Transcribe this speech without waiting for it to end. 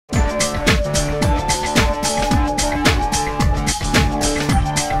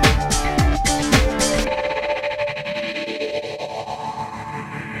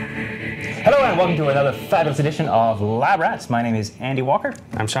to another fabulous edition of Lab Rats. My name is Andy Walker.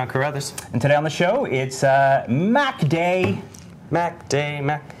 I'm Sean Carruthers. And today on the show, it's Mac Day. Mac Day,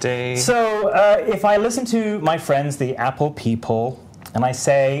 Mac Day. So if I listen to my friends, the Apple people, and I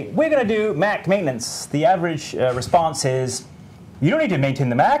say, we're going to do Mac maintenance, the average response is, you don't need to maintain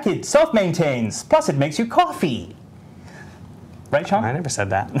the Mac, it self-maintains, plus it makes you coffee. Right, Sean? I never said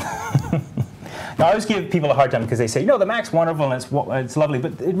that. Now, I always give people a hard time because they say, the Mac's wonderful and it's lovely,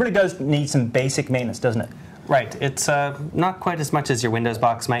 but it really does need some basic maintenance, doesn't it? Right. It's not quite as much as your Windows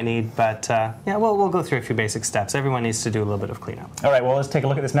box might need, but yeah, we'll go through a few basic steps. Everyone needs to do a little bit of cleanup. All right, well, let's take a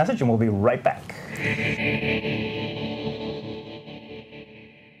look at this message and we'll be right back.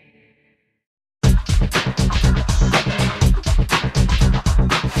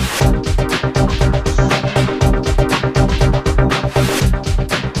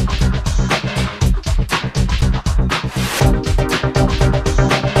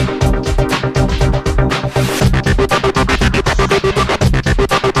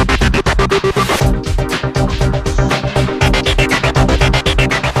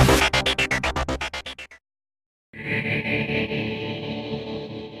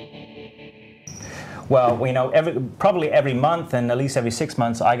 Well, probably every month and at least every 6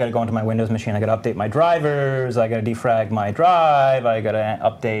 months, I got to go into my Windows machine. I got to update my drivers. I got to defrag my drive. I got to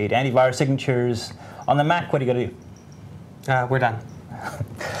update antivirus signatures. On the Mac, what do you got to do? We're done.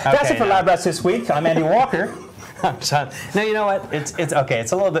 That's it for Lab Rats this week. I'm Andy Walker. No, you know what? It's okay.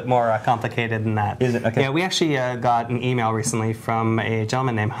 It's a little bit more complicated than that. Is it? Okay. Yeah, we actually got an email recently from a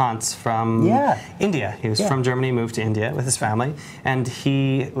gentleman named Hans from India. He was from Germany, moved to India with his family, and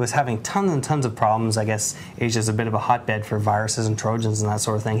he was having tons and tons of problems. I guess Asia's a bit of a hotbed for viruses and Trojans and that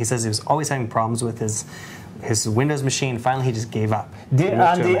sort of thing. He says he was always having problems with his Windows machine. Finally, he just gave up.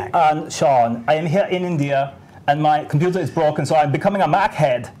 Sean, I am here in India, and my computer is broken, so I'm becoming a Mac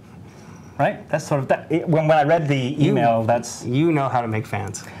head. Right? That's sort of that. When I read the email, that's... You know how to make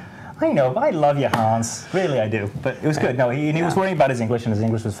fans. I know, but I love you, Hans. Really, I do. But it was good. No, he was worrying about his English, and his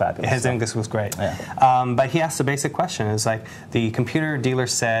English was fabulous. His English was great. Yeah. But he asked a basic question. It's like, the computer dealer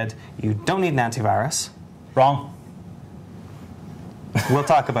said, you don't need an antivirus. Wrong. We'll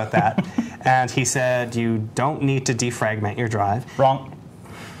talk about that. And he said, you don't need to defragment your drive. Wrong.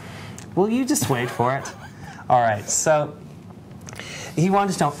 Well, you just wait for it. All right, so... He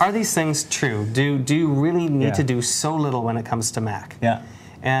wanted to know, are these things true? Do you really need to do so little when it comes to Mac? Yeah.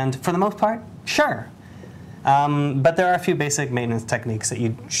 And for the most part, sure. But there are a few basic maintenance techniques that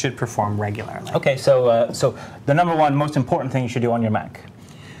you should perform regularly. Okay, so the number one most important thing you should do on your Mac?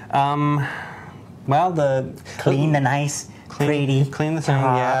 Well, clean the nice, pretty. Clean the thing,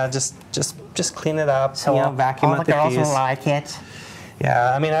 yeah. Just clean it up. So vacuum out the girls keys. will like it.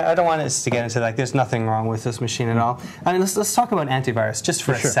 Yeah, I mean, I don't want us to get into like, there's nothing wrong with this machine at all. I mean, let's talk about antivirus just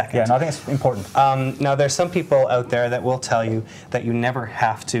for a second. Yeah, no, I think it's important. Now, there's some people out there that will tell you that you never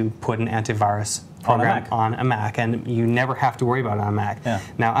have to put an antivirus program on a Mac, and you never have to worry about it on a Mac. Yeah.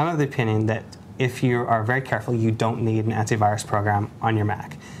 Now, I'm of the opinion that if you are very careful, you don't need an antivirus program on your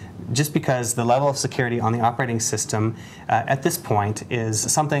Mac. Just because the level of security on the operating system at this point is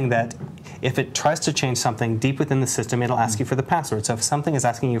something that if it tries to change something deep within the system, it'll ask you for the password. So if something is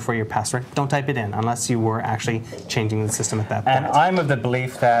asking you for your password, don't type it in unless you were actually changing the system at that point. And I'm of the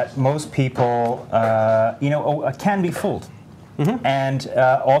belief that most people, can be fooled. Mm-hmm. And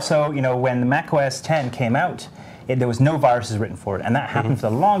also, when the Mac OS X came out, there was no viruses written for it. And that happened for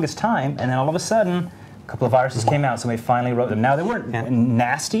the longest time. And then all of a sudden, a couple of viruses came out, so we finally wrote them. Now, they weren't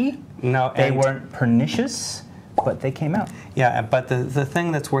nasty, they weren't pernicious, but they came out. Yeah, but the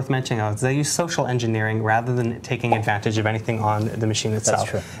thing that's worth mentioning is they use social engineering rather than taking advantage of anything on the machine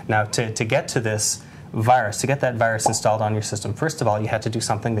itself. That's true. Now, to get to this virus, to get that virus installed on your system, first of all, you had to do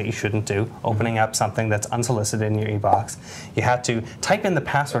something that you shouldn't do, opening up something that's unsolicited in your e-box. You had to type in the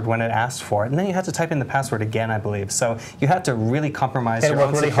password when it asked for it, and then you had to type in the password again, I believe. So you had to really compromise your own security.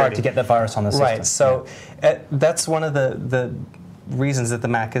 It worked really hard to get the virus on the system. Right, so that's one of the reasons that the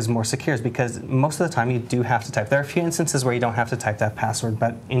Mac is more secure, is because most of the time you do have to type. There are a few instances where you don't have to type that password,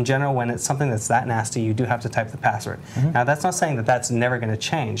 but in general, when it's something that's that nasty, you do have to type the password. Mm-hmm. Now, that's not saying that that's never going to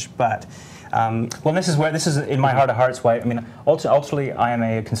change, but well, this is in my heart of hearts why, I mean, ultimately I am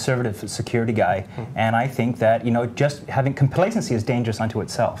a conservative security guy, and I think that, just having complacency is dangerous unto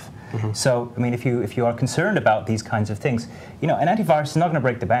itself. Mm-hmm. So, I mean, if you are concerned about these kinds of things, an antivirus is not going to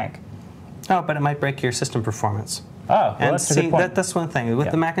break the bank. Oh, but it might break your system performance. Oh, well, and that's a good point. That's one thing.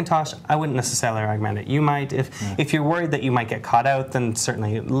 With the Macintosh, I wouldn't necessarily recommend it. You might, if you're worried that you might get caught out, then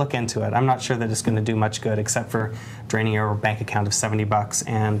certainly look into it. I'm not sure that it's going to do much good except for draining your bank account of $70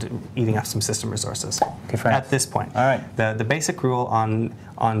 and eating up some system resources. Okay, fair at this point. All right. The basic rule on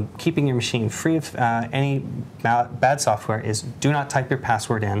on keeping your machine free of any bad software is do not type your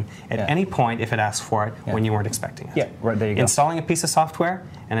password in at any point if it asks for it when you weren't expecting it. Yeah, right, there you go. Installing a piece of software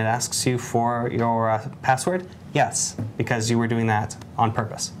and it asks you for your password, yes, because you were doing that on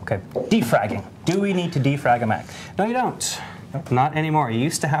purpose. Okay. Defragging. Do we need to defrag a Mac? No, you don't. Not anymore. You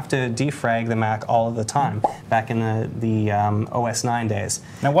used to have to defrag the Mac all of the time back in the OS 9 days.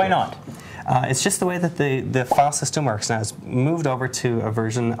 Now, why not? It's just the way that the file system works now. It's moved over to a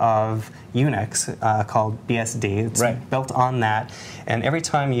version of Unix called BSD. It's built on that. And every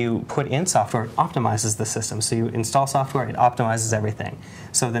time you put in software, it optimizes the system. So you install software, it optimizes everything.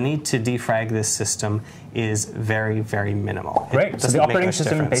 So the need to defrag this system is very, very minimal. Great. So the operating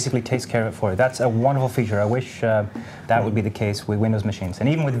system basically takes care of it for you. That's a wonderful feature. I wish that would be the case with Windows machines. And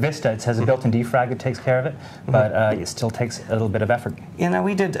even with Vista, it has a built-in defrag that takes care of it, but it still takes a little bit of effort. You know,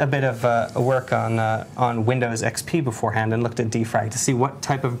 we did a bit of work on Windows XP beforehand and looked at defrag to see what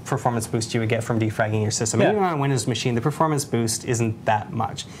type of performance boost you would get from defragging your system. Even on a Windows machine, the performance boost isn't that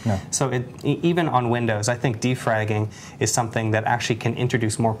much. No. So even on Windows, I think defragging is something that actually can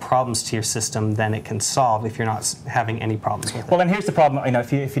introduce more problems to your system than it can solve if you're not having any problems with it. Well, and here's the problem. You know,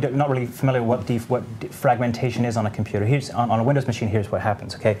 if you're not really familiar with what fragmentation is on a computer, here's on a Windows machine. Here's what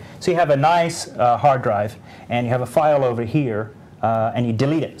happens. Okay, so you have a nice hard drive, and you have a file over here, and you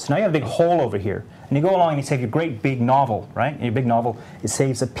delete it. So now you have a big hole over here, and you go along and you save your great big novel, right? And your big novel, it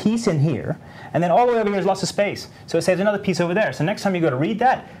saves a piece in here, and then all the way over here is lots of space. So it saves another piece over there. So next time you go to read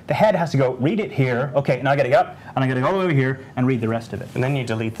that, the head has to go read it here. Okay, now I got to get up, and I got to go all the way over here and read the rest of it. And then you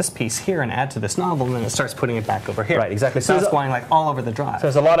delete this piece here and add to this novel, and then it starts putting it back over here. Right, exactly. So it's going like all over the drive. So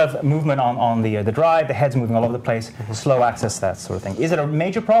there's a lot of movement on the drive. The head's moving all over the place. Slow access, that sort of thing. Is it a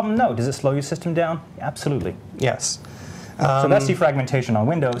major problem? No. Does it slow your system down? Absolutely. Yes. So that's defragmentation on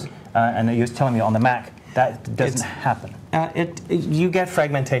Windows, and you're telling me on the Mac that doesn't happen. You get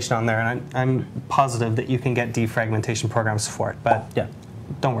fragmentation on there, and I'm positive that you can get defragmentation programs for it, but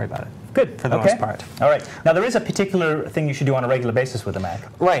don't worry about it. Good. For the most part. All right. Now, there is a particular thing you should do on a regular basis with the Mac.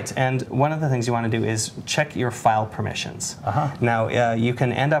 Right, and one of the things you want to do is check your file permissions. Now, you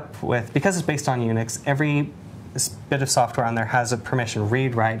can end up with, because it's based on Unix, every bit of software on there has a permission,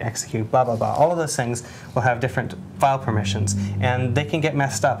 read, write, execute, blah, blah, blah. All of those things will have different file permissions, and they can get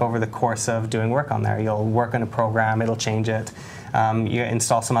messed up over the course of doing work on there. You'll work on a program, it'll change it. You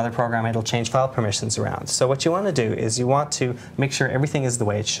install some other program, it'll change file permissions around. So what you want to do is you want to make sure everything is the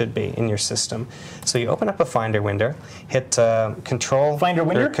way it should be in your system. So you open up a Finder window, hit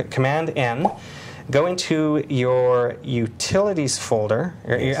Command N, go into your Utilities folder,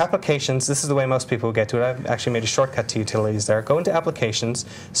 your Applications. This is the way most people will get to it. I've actually made a shortcut to Utilities there. Go into Applications,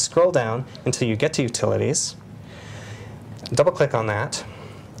 scroll down until you get to Utilities, double-click on that,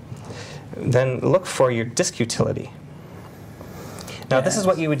 then look for your disk utility. Now, this is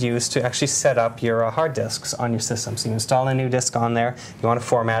what you would use to actually set up your hard disks on your system. So you install a new disk on there, you want to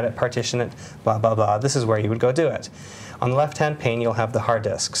format it, partition it, blah, blah, blah. This is where you would go do it. On the left-hand pane, you'll have the hard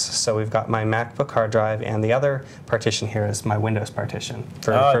disks. So we've got my MacBook hard drive, and the other partition here is my Windows partition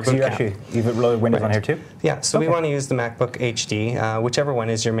for boot camp. You've loaded Windows on here too? Yeah, so we want to use the MacBook HD, whichever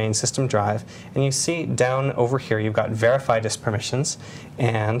one is your main system drive. And you see down over here, you've got verify disk permissions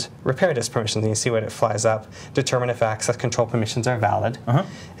and repair disk permissions. And you see what it flies up, determine if access control permissions are valid.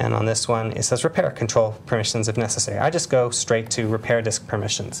 And on this one, it says repair control permissions if necessary. I just go straight to repair disk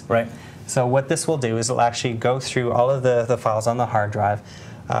permissions. Right. So what this will do is it'll actually go through all of the files on the hard drive,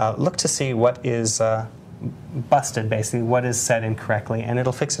 look to see what is busted, basically, what is set incorrectly, and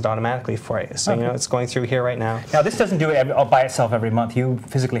it'll fix it automatically for you. So you know it's going through here right now. Now this doesn't do it all by itself every month. You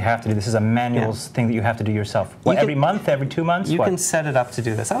physically have to do this. Is a manual thing that you have to do yourself. What, every month, every 2 months? You can set it up to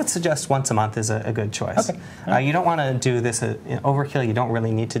do this. I would suggest once a month is a good choice. You don't want to do this overkill. You don't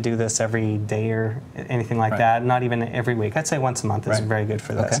really need to do this every day or anything like that. Not even every week. I'd say once a month is very good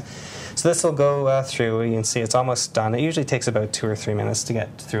for this. So this will go through. You can see it's almost done. It usually takes about 2 or 3 minutes to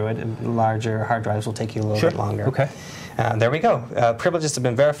get through it. Larger hard drives will take you a little bit longer. There we go. Privileges have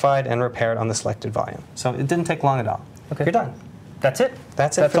been verified and repaired on the selected volume. So it didn't take long at all. You're done. That's it?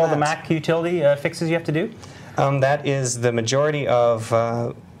 That's it. That's all the Mac utility fixes you have to do? That is the majority of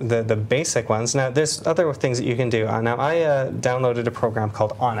the basic ones. Now, there's other things that you can do. Now, I downloaded a program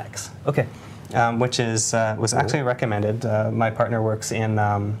called Onyx. Which is was actually recommended. My partner works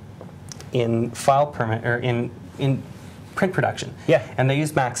in file permit or in print production. And they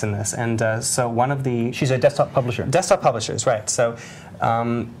use Macs in this. And so one of the... She's a desktop publisher. Desktop publishers, right. So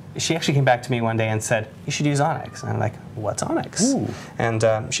she actually came back to me one day and said, you should use Onyx. And I'm like, what's Onyx?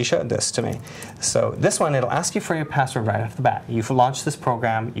 And she showed this to me. So this one, it'll ask you for your password right off the bat. You've launched this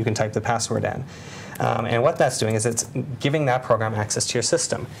program, you can type the password in. And what that's doing is it's giving that program access to your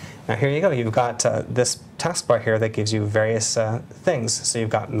system. Now here you go. You've got this taskbar here that gives you various things. So you've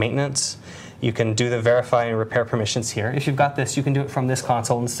got maintenance. You can do the verify and repair permissions here. If you've got this, you can do it from this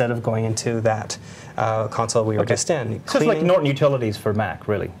console instead of going into that console we were just in. So it's like Norton Utilities for Mac,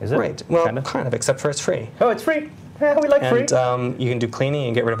 really, is it? Right. Well, kind of, except for it's free. Oh, it's free. Yeah, we like free. And you can do cleaning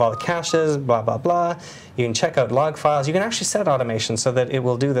and get rid of all the caches, blah, blah, blah. You can check out log files. You can actually set automation so that it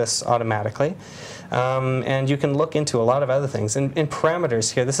will do this automatically. And you can look into a lot of other things. In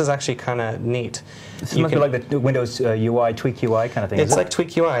parameters here, this is actually kind of neat. This must be like the Windows UI, Tweak UI kind of thing. It's like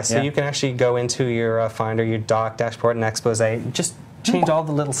Tweak UI. So you can actually go into your Finder, your dock, dashboard, and expose. Just change all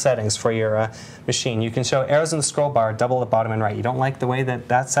the little settings for your machine. You can show arrows in the scroll bar, double at bottom and right. You don't like the way that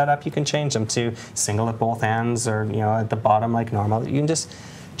that's set up, you can change them to single at both ends or at the bottom like normal. You can just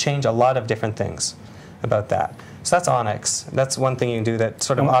change a lot of different things about that. So that's Onyx. That's one thing you can do that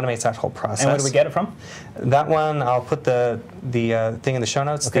sort of automates that whole process. And where do we get it from? That one, I'll put the thing in the show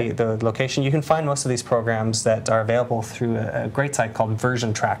notes, the location. You can find most of these programs that are available through a great site called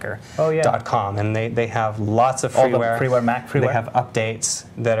versiontracker.com. And they have lots of freeware. All the freeware, Mac freeware? They have updates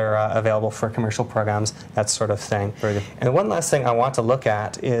that are available for commercial programs, that sort of thing. Very good. And one last thing I want to look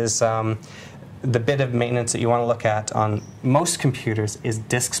at is the bit of maintenance that you want to look at on most computers is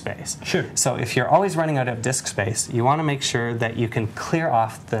disk space. Sure. So if you're always running out of disk space, you want to make sure that you can clear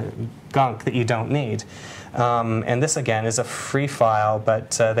off the gunk that you don't need. And this, again, is a free file,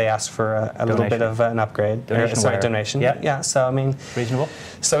 but they ask for a little bit of an upgrade. Donation. Yeah, so, I mean... Reasonable.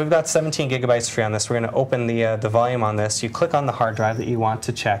 So we've got 17 gigabytes free on this. We're going to open the volume on this. You click on the hard drive that you want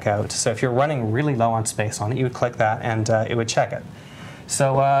to check out. So if you're running really low on space on it, you would click that, and it would check it.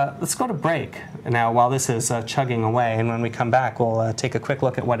 So let's go to break now while this is chugging away, and when we come back, we'll take a quick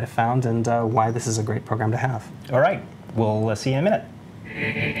look at what it found and why this is a great program to have. All right. We'll see you in a minute.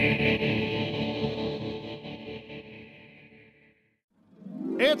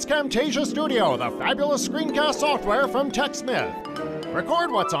 It's Camtasia Studio, the fabulous screencast software from TechSmith.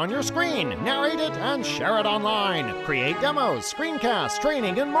 Record what's on your screen, narrate it, and share it online. Create demos, screencasts,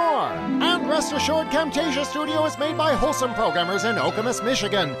 training, and more. And rest assured, Camtasia Studio is made by wholesome programmers in Okemos,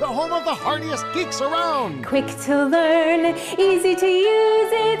 Michigan, the home of the hardiest geeks around. Quick to learn, easy to use,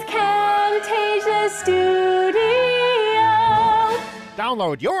 it's Camtasia Studio.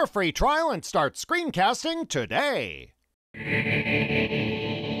 Download your free trial and start screencasting today.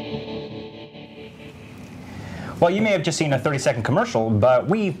 Well, you may have just seen a 30-second commercial, but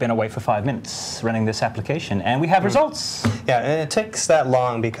we've been away for 5 minutes running this application, and we have results. Yeah, and it takes that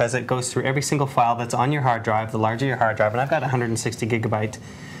long because it goes through every single file that's on your hard drive, the larger your hard drive, and I've got a 160 gigabyte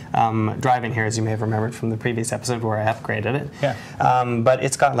drive in here, as you may have remembered from the previous episode where I upgraded it. Yeah. But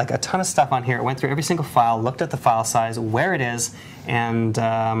it's got like a ton of stuff on here. It went through every single file, looked at the file size, where it is, and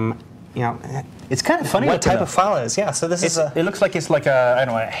it's kind of funny what type of file it is. Yeah, so this is it looks like it's like a, I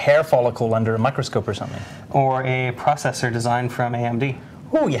don't know, a hair follicle under a microscope or something. Or a processor designed from AMD.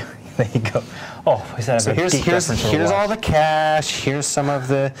 Oh, yeah. There you go. Oh, is that so here's all the cache. Here's some of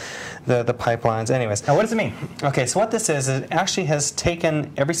the pipelines. Anyways. Now, what does it mean? Okay, so what this is, it actually has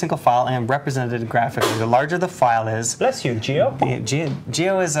taken every single file and represented it graphically. The larger the file is... Bless you, Geo.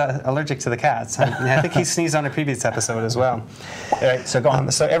 Geo is allergic to the cats. I think he sneezed on a previous episode as well. All right, so go on.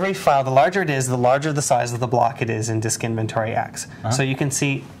 So every file, the larger it is, the larger the size of the block it is in disk inventory X. So you can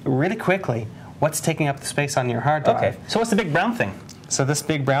see really quickly what's taking up the space on your hard drive. Okay, so what's the big brown thing? So this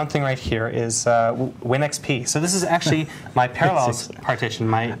big brown thing right here is WinXP. So this is actually my Parallels partition,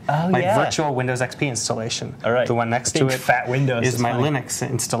 my virtual Windows XP installation. All right. The one next big to it fat Windows is my Linux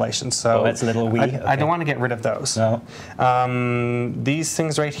installation. So that's a little wee. I don't want to get rid of those. No. These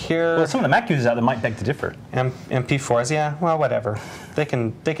things right here. Well, some of the Mac users out there might beg to differ. MP4s, yeah. Well, whatever. They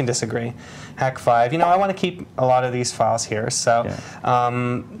can disagree. Hack5. I want to keep a lot of these files here. So.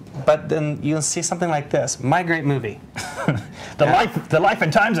 Yeah. But then you'll see something like this. My Great Movie. The life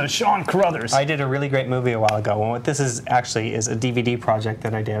and times of Sean Carruthers. I did a really great movie a while ago. And what this is actually is a DVD project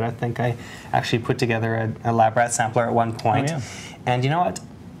that I did. I think I actually put together a lab rat sampler at one point. Oh, yeah. And you know what?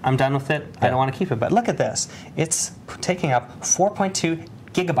 I'm done with it. I don't want to keep it. But look at this. It's taking up 4.2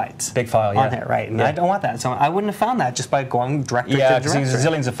 gigabytes. Big file, yeah. On there, right? And I don't want that. So I wouldn't have found that just by going directly to the directory. There's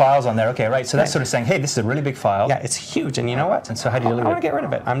zillions of files on there. Okay, right. So that's sort of saying, hey, this is a really big file. Yeah, it's huge. And you know what? And so how do you delete it? I want to get rid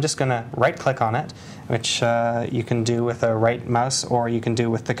of it. I'm just going to right-click on it, which you can do with a right mouse or you can do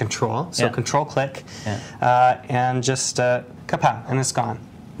with the control. So control-click and just kapow, and it's gone.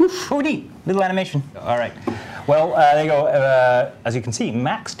 Woof, oh, neat. Little animation. All right. Well, there you go. As you can see,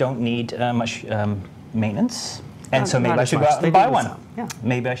 Macs don't need much maintenance. And so maybe I should go out and buy one. Yeah.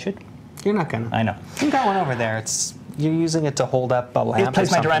 Maybe I should. You're not gonna. I know. You've got one over there. It's You're using it to hold up a lamp. It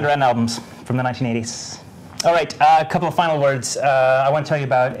plays my Duran Duran albums from the 1980s. All right, a couple of final words. I want to tell you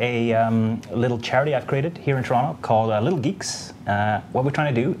about a little charity I've created here in Toronto called Little Geeks. What we're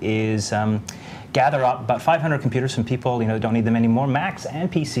trying to do is gather up about 500 computers from people who don't need them anymore, Macs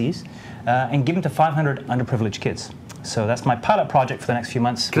and PCs, and give them to 500 underprivileged kids. So that's my pilot project for the next few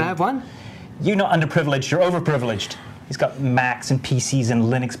months. Can I have one? You're not underprivileged, you're overprivileged. He's got Macs and PCs and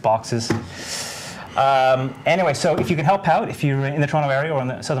Linux boxes. Anyway, so if you can help out, if you're in the Toronto area or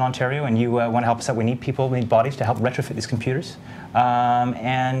in Southern Ontario and you want to help us out, we need people, we need bodies to help retrofit these computers.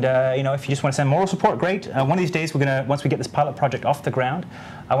 If you just want to send moral support, great. One of these days, once we get this pilot project off the ground,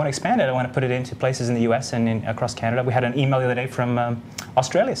 I want to expand it. I want to put it into places in the US and across Canada. We had an email the other day from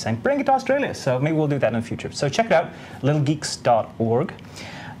Australia saying, bring it to Australia. So maybe we'll do that in the future. So check it out, littlegeeks.org.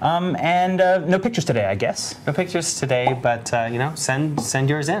 No pictures today, I guess. No pictures today, but send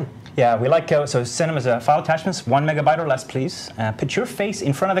yours in. Yeah, we like, so send them as file attachments, 1 megabyte or less, please. Put your face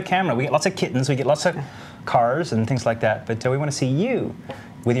in front of the camera. We get lots of kittens, we get lots of cars and things like that, but we want to see you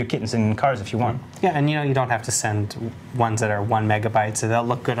with your kittens and cars if you want. Yeah, and you don't have to send ones that are 1 megabyte, so they'll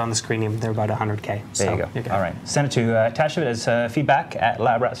look good on the screen even if they're about 100K. There you go. All right, send it to, attach it as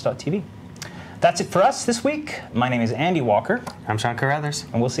feedback@labrats.tv. That's it for us this week. My name is Andy Walker. I'm Sean Carruthers.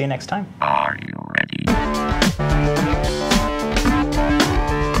 And we'll see you next time. Are you ready?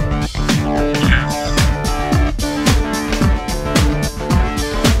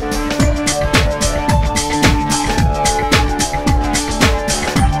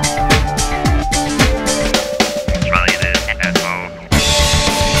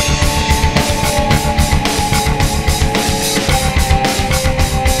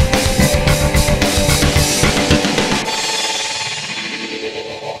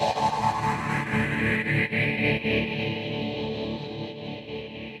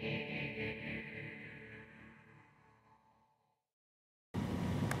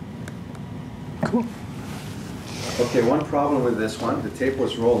 Cool. Okay, one problem with this one. The tape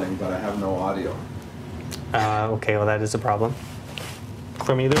was rolling, but I have no audio. Okay, well that is a problem.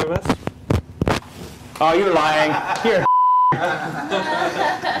 From either of us? Oh, you're lying. You're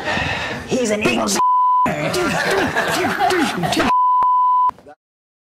He's an evil